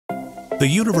The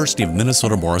University of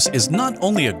Minnesota Morris is not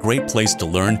only a great place to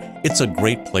learn, it's a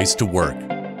great place to work.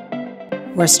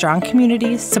 We're a strong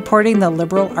community supporting the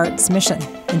liberal arts mission,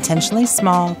 intentionally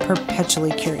small,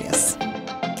 perpetually curious.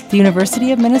 The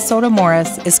University of Minnesota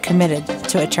Morris is committed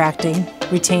to attracting,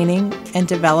 retaining, and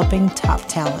developing top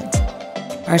talent.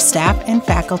 Our staff and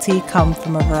faculty come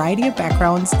from a variety of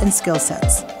backgrounds and skill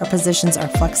sets. Our positions are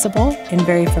flexible and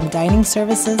vary from dining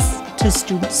services to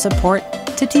student support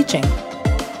to teaching.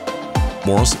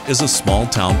 Morris is a small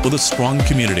town with a strong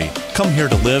community. Come here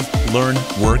to live, learn,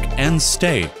 work, and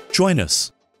stay. Join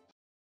us.